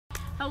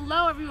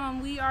Hello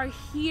everyone, we are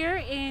here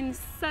in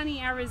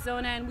sunny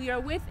Arizona and we are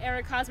with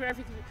Eric Hosmer. If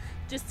you could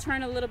just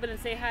turn a little bit and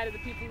say hi to the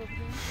people over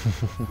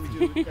there. Can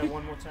we do that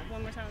one more time?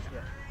 One more time.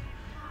 Yeah.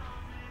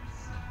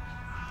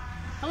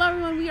 Hello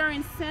everyone, we are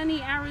in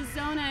sunny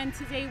Arizona and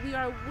today we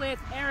are with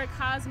Eric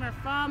Hosmer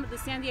from the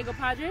San Diego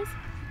Padres.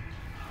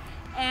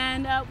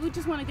 And we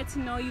just want to get to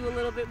know you a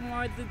little bit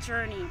more, the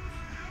journey.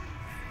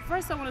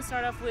 First I want to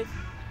start off with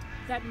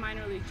that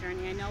minor league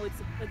journey. I know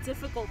it's a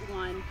difficult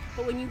one,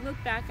 but when you look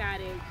back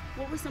at it,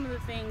 what were some of the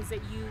things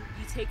that you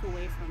take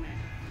away from it?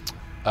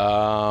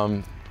 Well,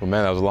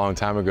 man, that was a long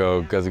time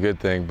ago. That's a good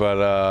thing.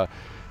 But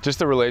just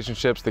the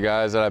relationships, the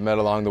guys that I met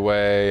along the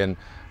way, and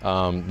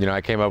you know,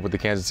 I came up with the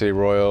Kansas City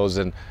Royals,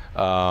 and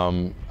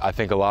I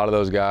think a lot of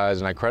those guys,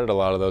 and I credit a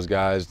lot of those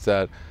guys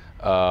that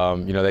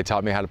you know, they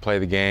taught me how to play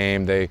the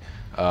game. They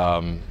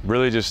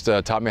really just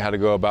taught me how to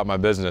go about my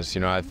business.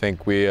 You know, I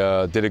think we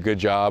did a good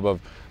job of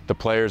the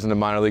players in the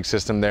minor league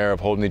system there of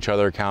holding each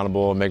other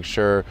accountable and make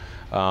sure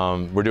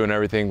we're doing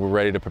everything, we're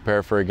ready to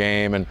prepare for a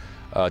game, and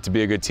to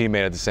be a good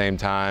teammate at the same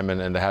time,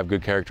 and to have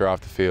good character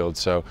off the field.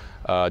 So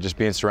just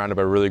being surrounded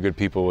by really good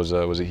people was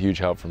a huge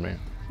help for me.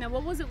 Now,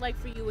 what was it like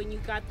for you when you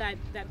got that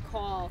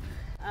call,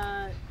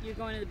 you're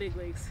going to the big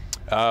leagues?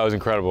 It was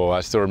incredible. I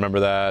still remember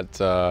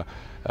that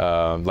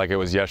like it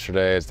was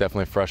yesterday. It's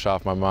definitely fresh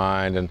off my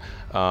mind, and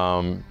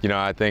you know,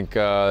 I think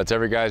it's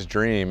every guy's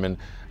dream. And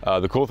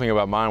the cool thing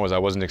about mine was I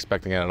wasn't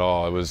expecting it at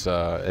all. It was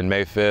in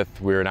May 5th,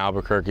 we were in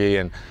Albuquerque,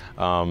 and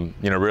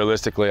you know,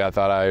 realistically, I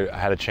thought I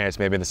had a chance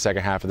maybe in the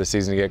second half of the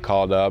season to get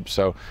called up.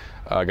 So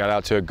I got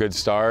out to a good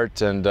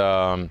start, and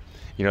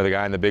you know, the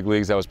guy in the big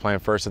leagues that was playing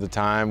first at the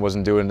time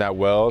wasn't doing that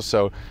well,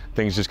 so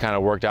things just kind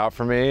of worked out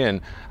for me,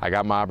 and I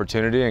got my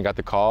opportunity and got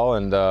the call,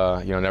 and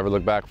you know, never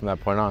looked back from that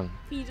point on.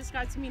 Can you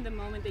describe to me the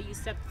moment that you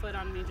stepped foot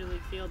on Major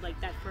League field, like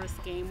that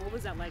first game? What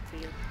was that like for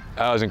you? It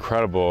was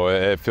incredible.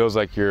 It feels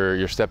like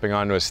you're stepping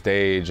onto a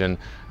stage, and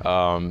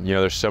you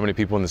know, there's so many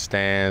people in the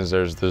stands.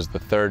 There's the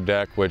third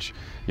deck, which,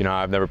 you know,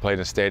 I've never played in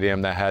a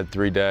stadium that had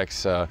 3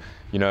 decks.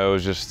 You know, it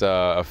was just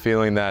a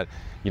feeling that,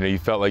 you know, you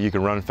felt like you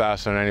could run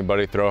faster than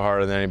anybody, throw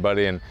harder than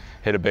anybody, and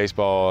hit a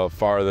baseball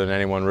farther than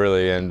anyone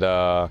really. And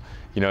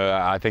you know,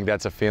 I think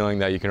that's a feeling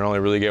that you can only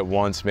really get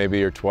once,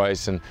 maybe, or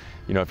twice, and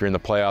you know, if you're in the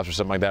playoffs or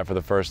something like that for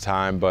the first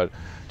time. But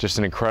just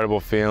an incredible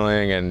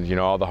feeling, and you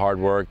know, all the hard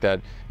work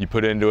that you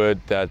put into it,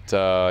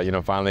 that you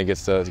know, finally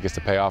gets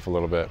to pay off a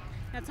little bit.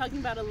 Now, talking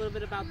about a little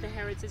bit about the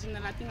heritage and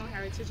the Latino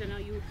heritage, I know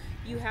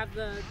you have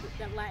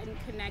that Latin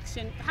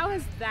connection. How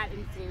has that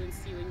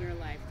influenced you in your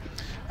life?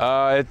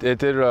 It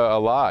did a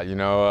lot. You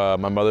know,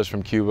 my mother's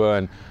from Cuba,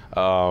 and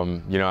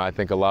you know, I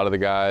think a lot of the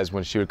guys,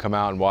 when she would come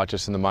out and watch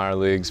us in the minor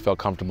leagues, felt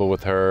comfortable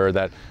with her,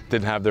 that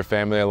didn't have their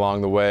family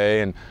along the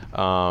way, and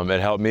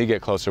it helped me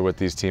get closer with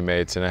these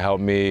teammates, and it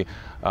helped me, you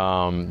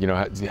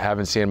know,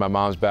 having seen my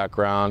mom's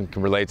background,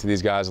 can relate to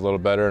these guys a little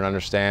better and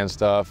understand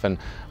stuff. And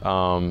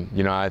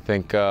you know, I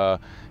think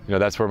you know,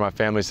 that's where my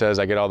family says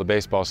I get all the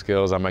baseball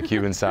skills on my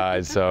Cuban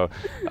side. So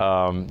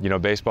you know,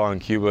 baseball in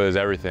Cuba is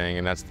everything,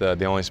 and that's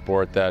the only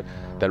sport that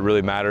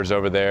really matters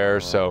over there.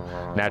 So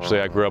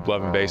naturally, I grew up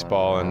loving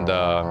baseball, and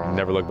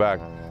never looked back.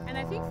 And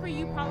I think for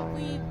you,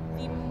 probably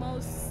the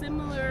most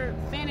similar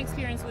fan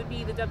experience would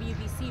be the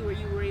WBC, where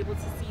you were able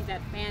to see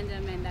that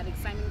fandom and that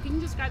excitement. Can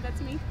you describe that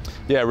to me?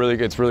 Yeah, really,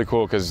 it's really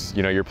cool because,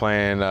 you know, you're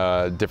playing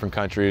different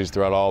countries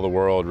throughout all the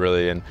world,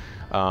 really, and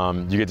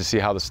you get to see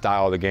how the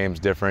style of the game's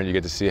different. You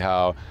get to see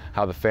how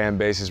the fan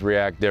bases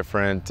react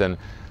different, and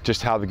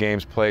just how the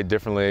game's played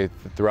differently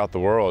throughout the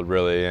world,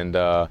 really. And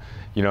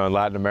you know, in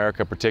Latin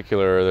America in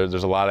particular,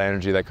 there's a lot of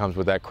energy that comes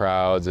with that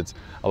crowds. It's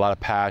a lot of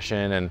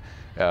passion, and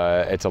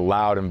it's a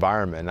loud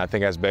environment. And I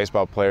think as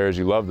baseball players,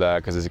 you love that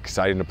because it's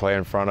exciting to play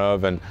in front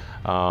of. And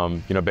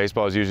you know,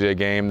 baseball is usually a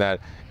game that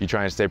you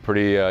try and stay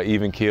pretty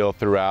even keel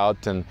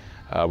throughout. And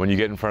when you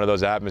get in front of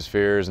those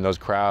atmospheres and those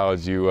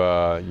crowds, you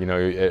know,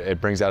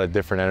 it brings out a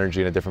different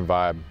energy and a different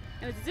vibe.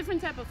 And it's a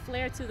different type of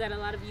flair too that a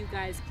lot of you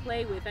guys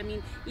play with. I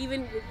mean,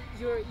 even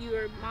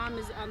your mom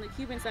is on the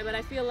Cuban side, but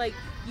I feel like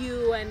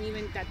you and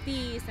even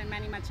Tatís and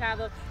Manny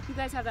Machado, you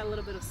guys have that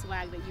little bit of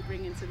swag that you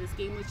bring into this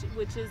game,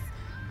 which is,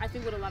 I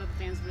think, what a lot of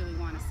the fans really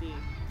want to see.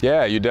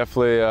 Yeah, you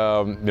definitely,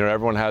 you know,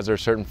 everyone has their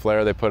certain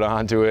flair they put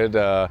onto it,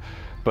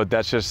 but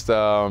that's just,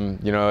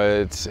 you know,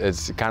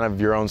 it's kind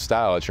of your own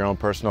style. It's your own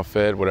personal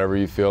fit, whatever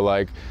you feel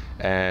like.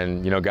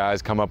 And, you know,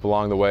 guys come up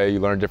along the way, you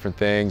learn different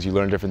things. You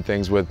learn different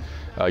things with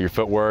your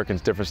footwork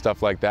and different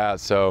stuff like that.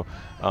 So,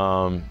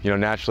 you know,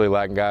 naturally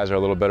Latin guys are a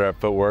little better at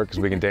footwork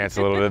because we can dance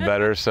a little bit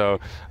better. So,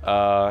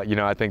 you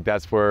know, I think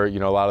that's where, you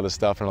know, a lot of the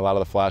stuff and a lot of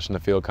the flash in the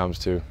field comes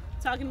to.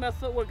 Talking about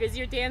footwork, is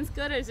your dance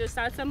good, or is your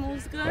salsa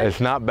moves good? It's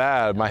not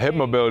bad. My hip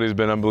mobility has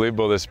been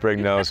unbelievable this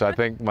spring, though, so I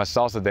think my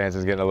salsa dance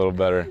is getting a little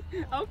better.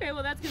 Okay,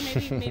 well, that's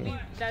good. Maybe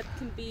that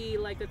can be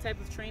like the type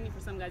of training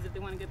for some guys if they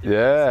want to get their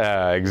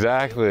Yeah,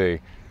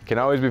 exactly. Can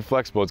always be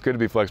flexible. It's good to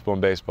be flexible in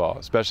baseball,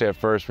 especially at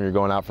first when you're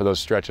going out for those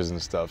stretches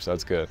and stuff, so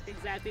that's good.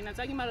 Exactly. Now,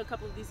 talking about a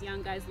couple of these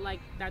young guys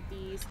like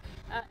Tatís,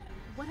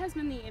 What has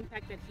been the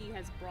impact that he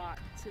has brought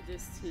to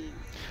this team?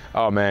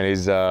 Oh man,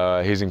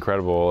 he's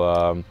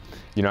incredible.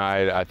 You know,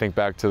 I think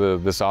back to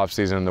this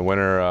offseason in the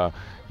winter.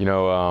 You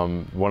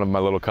know, one of my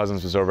little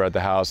cousins was over at the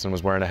house and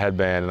was wearing a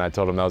headband, and I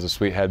told him that was a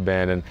sweet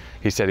headband, and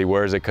he said he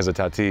wears it because of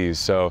Tatís.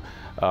 So,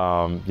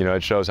 you know,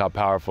 it shows how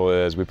powerful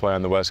it is. We play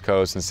on the West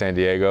Coast in San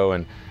Diego,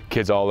 and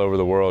kids all over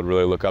the world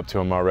really look up to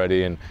him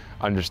already and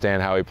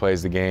understand how he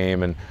plays the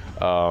game, and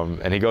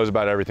he goes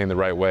about everything the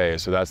right way.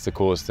 So that's the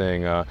coolest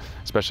thing,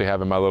 especially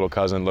having my little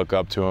cousin look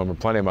up to him, or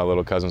plenty of my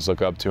little cousins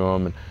look up to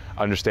him, and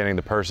understanding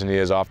the person he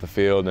is off the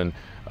field and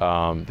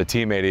the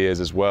teammate he is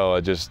as well.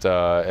 It just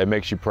it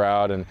makes you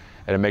proud, and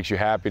it makes you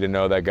happy to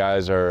know that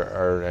guys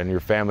are and your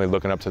family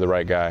looking up to the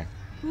right guy.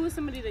 Who was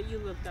somebody that you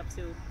looked up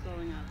to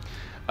growing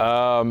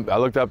up? I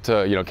looked up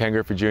to, you know, Ken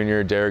Griffey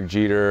Jr., Derek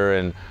Jeter,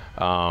 and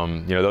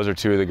you know, those are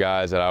two of the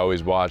guys that I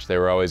always watched. They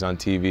were always on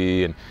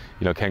TV, and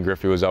you know, Ken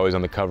Griffey was always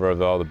on the cover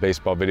of all the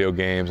baseball video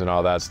games and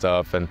all that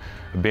stuff. And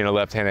being a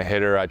left-handed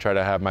hitter, I try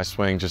to have my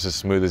swing just as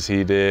smooth as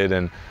he did.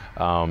 And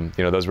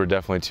you know, those were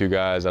definitely two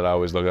guys that I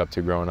always looked up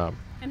to growing up.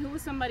 And who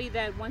was somebody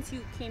that once you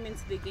came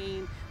into the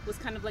game was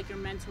kind of like your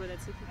mentor that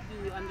took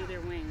you under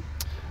their wing?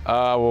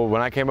 Well,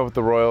 when I came up with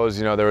the Royals,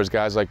 you know, there was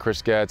guys like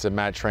Chris Getz and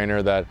Matt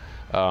Trainer that,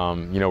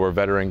 you know, were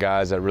veteran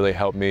guys that really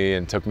helped me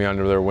and took me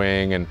under their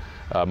wing, and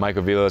Mike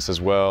Aviles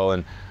as well.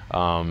 And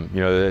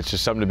you know, it's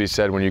just something to be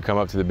said when you come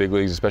up to the big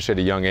leagues, especially at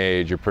a young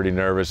age. You're pretty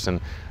nervous,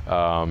 and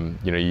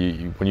you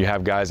know, when you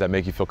have guys that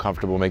make you feel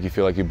comfortable, make you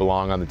feel like you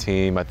belong on the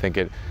team, I think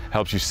it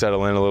helps you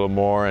settle in a little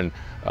more, and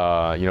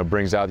you know,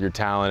 brings out your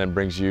talent and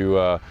brings you,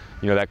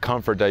 you know, that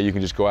comfort that you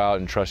can just go out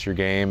and trust your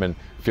game and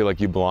feel like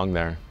you belong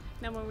there.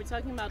 Now, when we're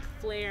talking about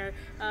flair,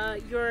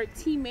 your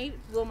teammate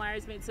Will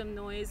Myers made some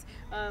noise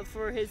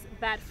for his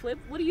bat flip.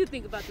 What do you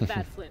think about the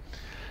bat flip?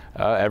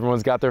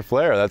 Everyone's got their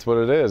flair. That's what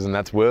it is, and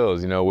that's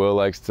Will's. You know, Will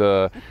likes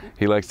to,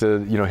 you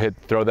know,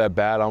 throw that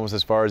bat almost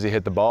as far as he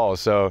hit the ball.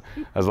 So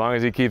as long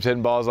as he keeps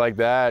hitting balls like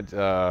that,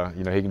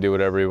 you know, he can do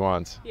whatever he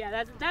wants.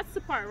 Yeah, that's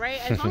the part, right?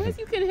 As long as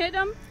you can hit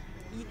them,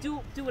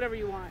 you do whatever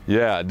you want.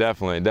 Yeah,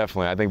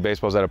 definitely. I think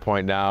baseball's at a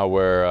point now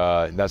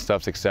where that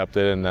stuff's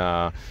accepted,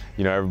 and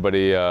you know,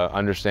 everybody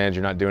understands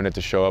you're not doing it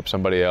to show up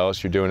somebody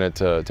else. You're doing it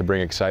to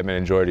bring excitement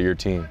and joy to your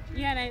team.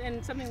 Yeah,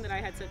 and something that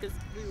I had said, because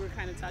we were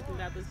kind of talking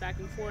about this back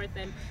and forth,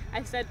 and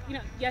I said, you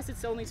know, yes,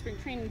 it's only spring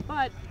training,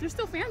 but there's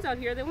still fans out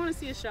here. They want to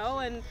see a show,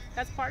 and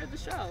that's part of the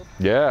show.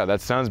 Yeah,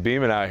 that sun's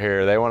beaming out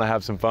here. They want to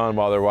have some fun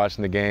while they're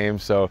watching the game,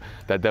 so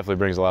that definitely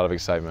brings a lot of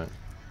excitement.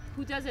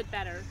 Who does it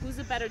better? Who's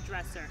a better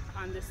dresser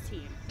on this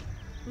team?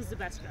 Who's the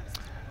best dressed?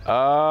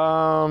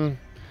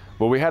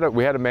 Well, we had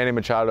a Manny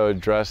Machado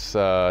dress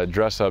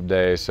up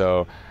day,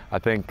 so I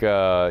think you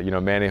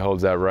know, Manny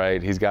holds that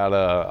right. He's got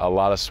a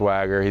lot of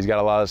swagger. He's got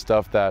a lot of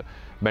stuff that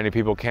many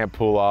people can't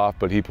pull off,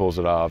 but he pulls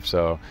it off.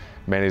 So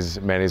Manny's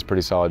a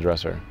pretty solid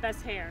dresser.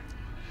 Best hair?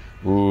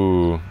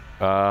 Ooh,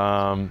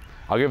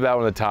 I'll give that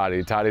one to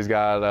Toddy. Toddy's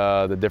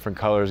got the different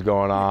colors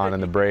going on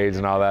and the braids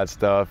and all that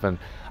stuff, and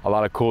a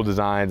lot of cool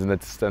designs in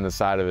the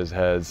side of his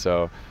head.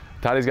 So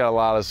Toddy's got a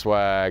lot of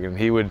swag, and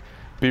he would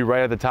be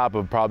right at the top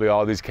of probably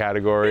all these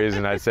categories,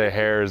 and I'd say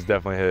hair is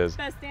definitely his.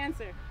 Best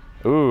dancer?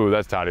 Ooh,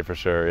 that's Toddy for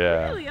sure,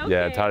 yeah. Really? Okay.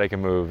 Yeah, Toddy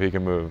can move, he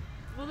can move.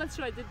 Well, that's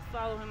true. I did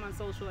follow him on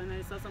social, and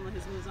I saw some of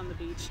his moves on the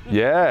beach.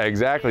 Yeah,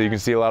 exactly. Yeah. You can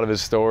see a lot of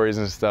his stories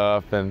and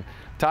stuff, and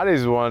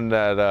Toddy's one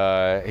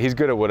that he's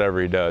good at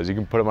whatever he does. You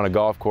can put him on a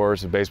golf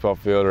course, a baseball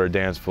field, or a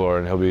dance floor,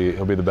 and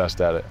he'll be the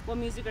best at it. What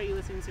music are you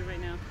listening to right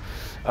now?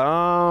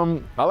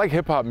 I like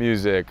hip hop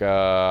music.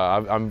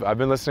 I've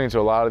been listening to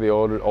a lot of the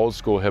old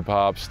school hip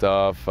hop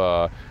stuff,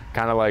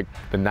 kind of like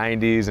the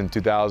 90s and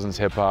 2000s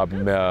hip hop.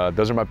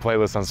 Those are my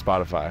playlists on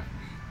Spotify.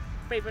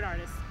 Favorite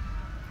artist?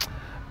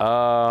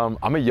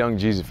 I'm a Young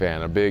Jeezy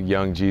fan, a big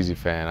Young Jeezy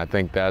fan. I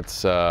think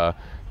that's,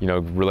 you know,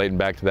 relating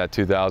back to that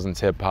 2000s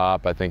hip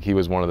hop, I think he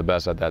was one of the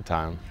best at that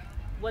time.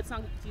 What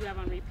song do you have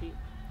on repeat?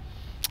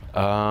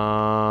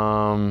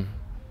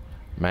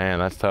 Man,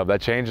 that's tough.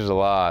 That changes a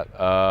lot.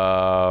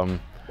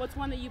 What's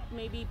one that you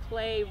maybe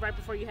play right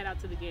before you head out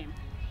to the game?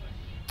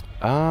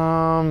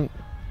 I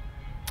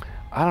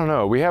don't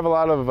know. We have a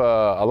lot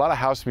of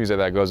house music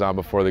that goes on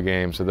before the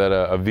game, so that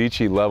a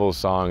Avicii level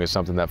song is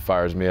something that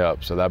fires me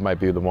up. So that might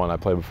be the one I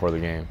play before the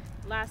game.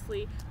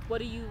 Lastly,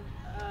 what are you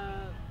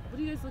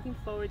guys looking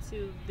forward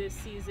to this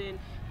season,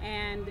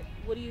 and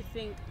what do you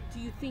think? Do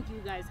you think you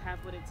guys have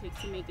what it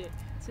takes to make it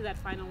to that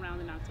final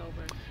round in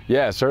October?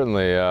 Yeah,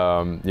 certainly.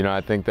 You know,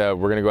 I think that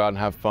we're going to go out and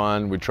have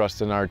fun. We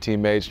trust in our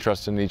teammates,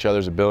 trust in each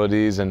other's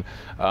abilities, and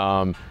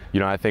you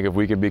know, I think if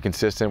we could be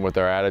consistent with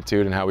our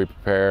attitude and how we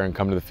prepare and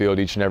come to the field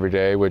each and every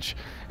day, which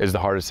is the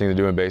hardest thing to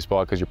do in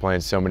baseball because you're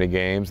playing so many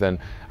games, then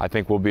I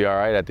think we'll be all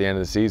right at the end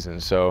of the season.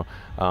 So,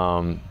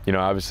 you know,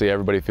 obviously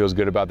everybody feels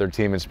good about their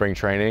team in spring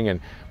training, and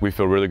we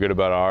feel really good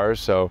about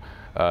ours. So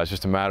it's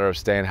just a matter of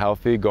staying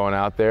healthy, going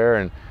out there,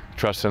 and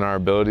trusting our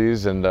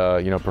abilities, and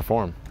you know,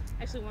 perform.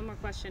 Actually, one more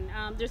question.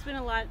 There's been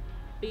a lot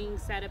being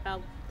said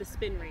about the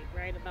spin rate,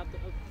 right?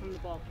 From the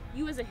ball.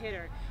 You as a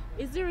hitter,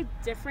 is there a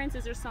difference?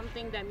 Is there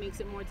something that makes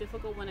it more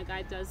difficult when a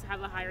guy does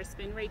have a higher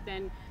spin rate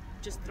than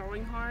just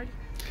throwing hard?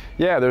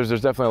 Yeah, there's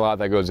definitely a lot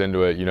that goes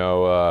into it. You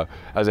know,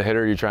 as a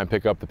hitter, you try and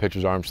pick up the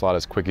pitcher's arm slot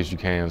as quick as you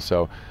can.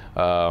 So,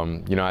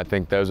 you know, I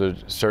think those are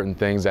certain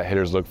things that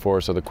hitters look for.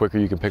 So the quicker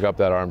you can pick up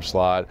that arm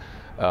slot,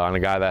 on a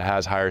guy that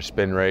has higher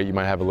spin rate, you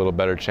might have a little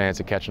better chance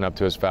of catching up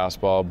to his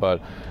fastball.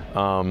 But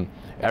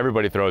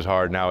everybody throws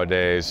hard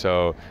nowadays.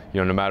 So,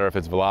 you know, no matter if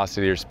it's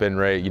velocity or spin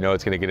rate, you know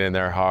it's going to get in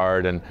there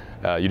hard, and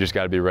you just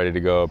got to be ready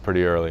to go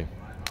pretty early.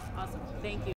 Awesome. Thank you.